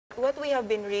what we have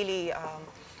been really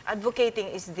advocating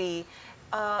is the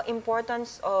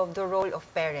importance of the role of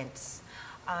parents.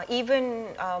 Even,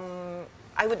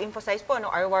 I would emphasize po,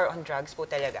 our war on drugs po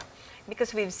talaga.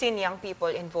 Because we've seen young people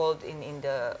involved in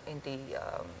the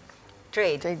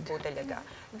trade po talaga.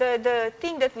 The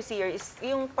thing that we see here is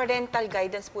yung parental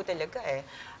guidance po talaga eh.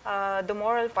 The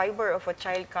moral fiber of a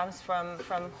child comes from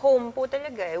home po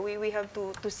talaga eh. We have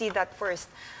to see that first.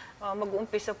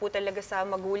 Mag-uumpisa po talaga sa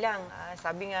magulang.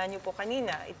 Sabi nga niyo po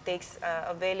kanina, it takes a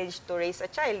village to raise a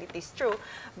child. It is true.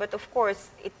 But of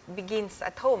course, it begins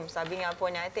at home. Sabi nga po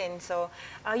natin. So,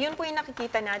 yun po yung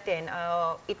nakikita natin.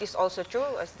 It is also true,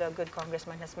 as the good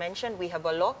congressman has mentioned, we have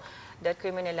a law that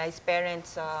criminalizes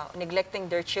parents neglecting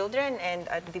their children. And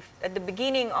at the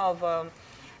beginning of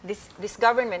this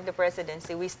government, the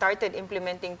presidency, we started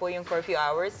implementing po yung curfew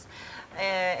hours.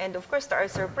 And of course, to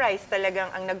our surprise,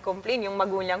 talagang ang nag-complain yung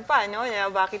magulang pa, no?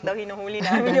 Bakit daw hinuhuli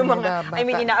namin yung mga,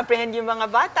 ina-apprehend yung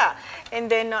mga bata. And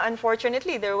then,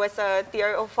 unfortunately, there was a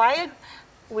TRO filed.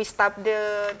 We stopped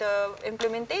the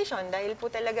implementation dahil po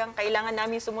talagang kailangan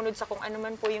namin sumunod sa kung ano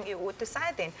man po yung iuutos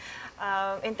sa atin.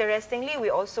 Interestingly,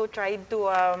 we also tried to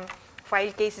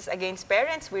file cases against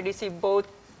parents. We received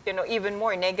both even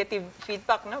more negative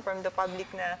feedback from the public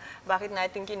na bakit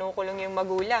natin kinukulong yung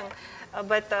magulang.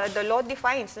 But the law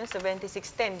defines,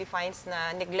 7610 defines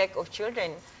na neglect of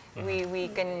children.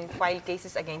 We can file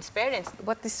cases against parents.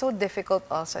 What is so difficult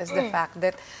also is the fact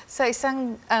that sa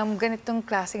isang ganitong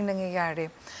klaseng nangyayari,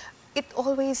 it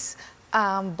always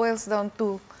boils down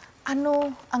to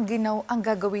ano ang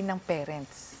gagawin ng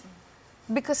parents.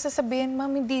 Because sasabihin, ma'am,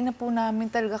 hindi na po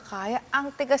namin talaga kaya.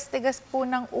 Ang tigas-tigas po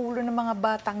ng ulo ng mga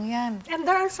batang yan. And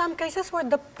there are some cases where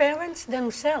the parents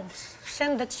themselves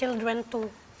send the children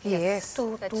to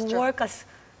work as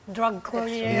drug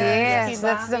couriers. Yes,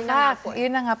 that's the fact.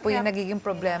 Yun na nga po yung nagiging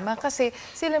problema. Kasi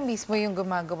sila mismo yung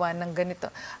gumagawa ng ganito.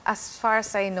 As far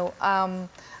as I know,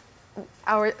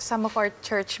 some of our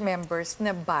church members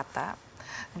na bata,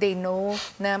 they know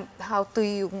na how to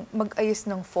mag-ayos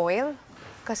ng foil.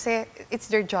 Kasi it's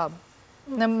their job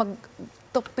na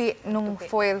magtupi nung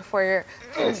foil for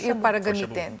yung para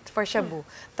gamitin, for shabu.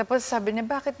 Tapos sabi niya,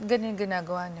 bakit ganyan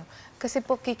ginagawa niyo? Kasi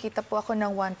po kikita po ako ng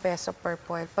 1 peso per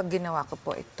foil pag ginawa ko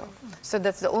po ito. So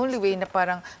that's the only way na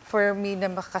parang for me na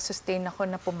makasustain ako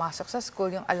na pumasok sa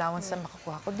school, yung allowance na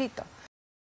makukuha ko dito.